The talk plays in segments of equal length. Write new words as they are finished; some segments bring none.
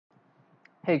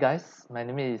Hey guys, my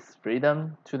name is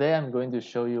Freedom. Today I'm going to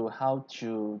show you how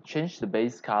to change the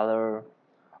base color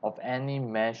of any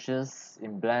meshes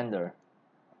in Blender.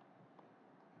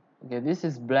 Okay, this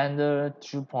is Blender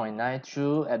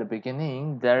 2.92. At the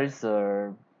beginning, there is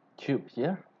a cube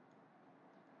here.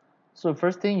 So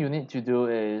first thing you need to do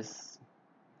is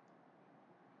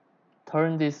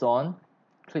turn this on,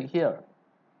 click here.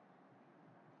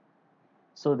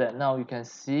 So that now you can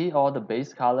see all the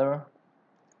base color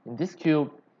in this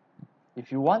cube.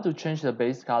 If you want to change the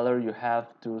base color, you have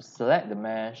to select the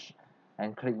mesh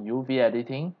and click UV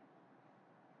editing.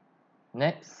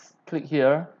 Next, click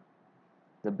here,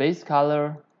 the base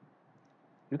color,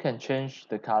 you can change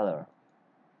the color.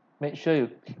 Make sure you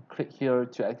click here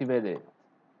to activate it.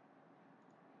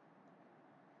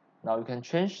 Now you can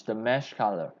change the mesh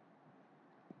color.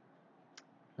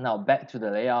 Now back to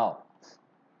the layout.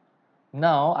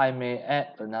 Now I may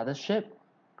add another shape.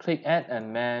 Click add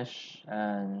and mesh,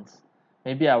 and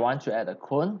maybe I want to add a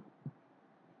cone.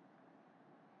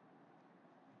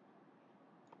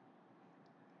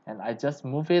 And I just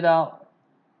move it out.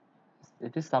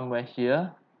 It is somewhere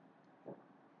here.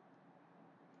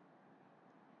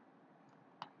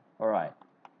 Alright.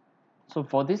 So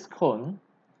for this cone,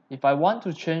 if I want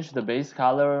to change the base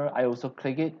color, I also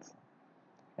click it.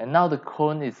 And now the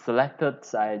cone is selected,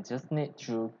 so I just need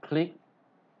to click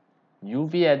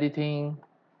UV editing,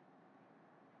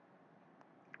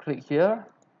 click here.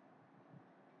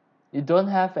 You don't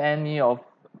have any of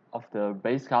the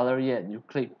base color yet, you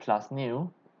click plus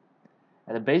new,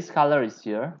 and the base color is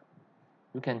here.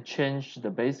 You can change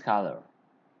the base color.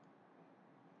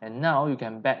 And now you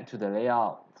can back to the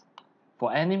layout.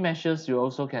 For any meshes, you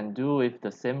also can do it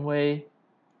the same way.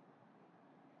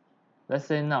 Let's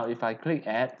say now if I click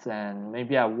add, and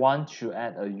maybe I want to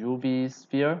add a UV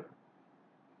sphere.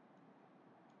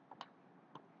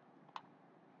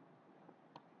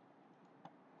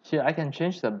 Here I can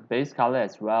change the base color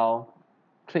as well.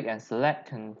 Click and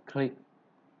select, and click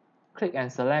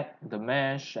and select the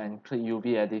mesh and click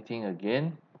UV editing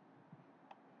again.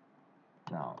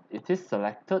 Now it is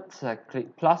selected, so I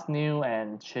click plus new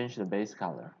and change the base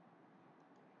color.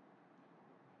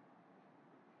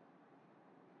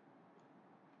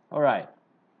 Alright,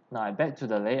 now back to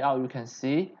the layout. You can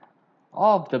see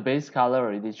all of the base color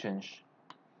already changed.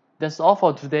 That's all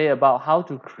for today about how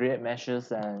to create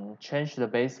meshes and change the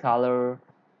base color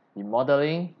in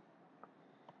modeling.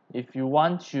 If you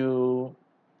want to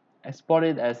export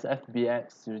it as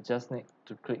FBX, you just need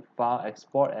to click File,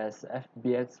 Export as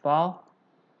FBX file.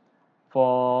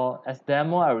 For as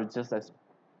demo, I will just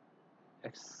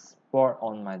export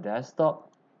on my desktop.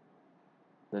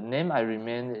 The name I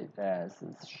remain it as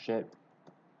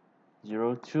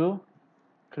shape02.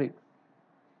 Click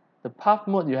the path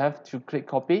mode. You have to click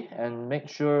copy and make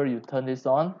sure you turn this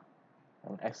on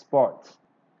and export.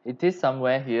 It is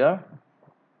somewhere here.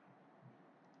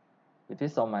 It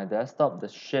is on my desktop, the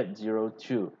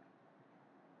shape02.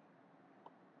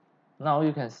 Now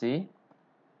you can see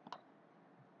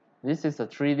this is a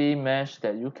 3D mesh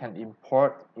that you can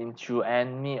import into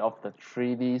any of the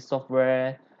 3D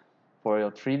software for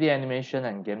your 3D animation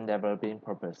and game developing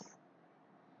purpose.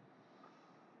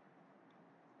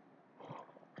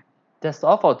 That's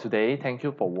all for today. Thank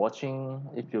you for watching.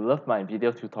 If you love my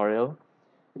video tutorial,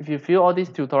 if you feel all these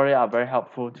tutorials are very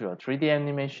helpful to your 3D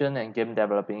animation and game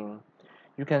developing,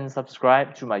 you can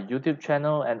subscribe to my YouTube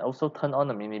channel and also turn on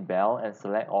the mini bell and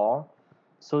select all,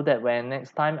 so that when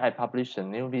next time I publish a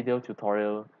new video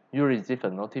tutorial, you receive a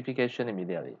notification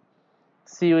immediately.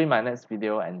 See you in my next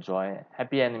video. Enjoy.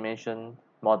 Happy animation,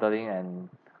 modeling, and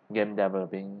game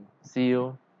developing. See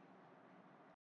you.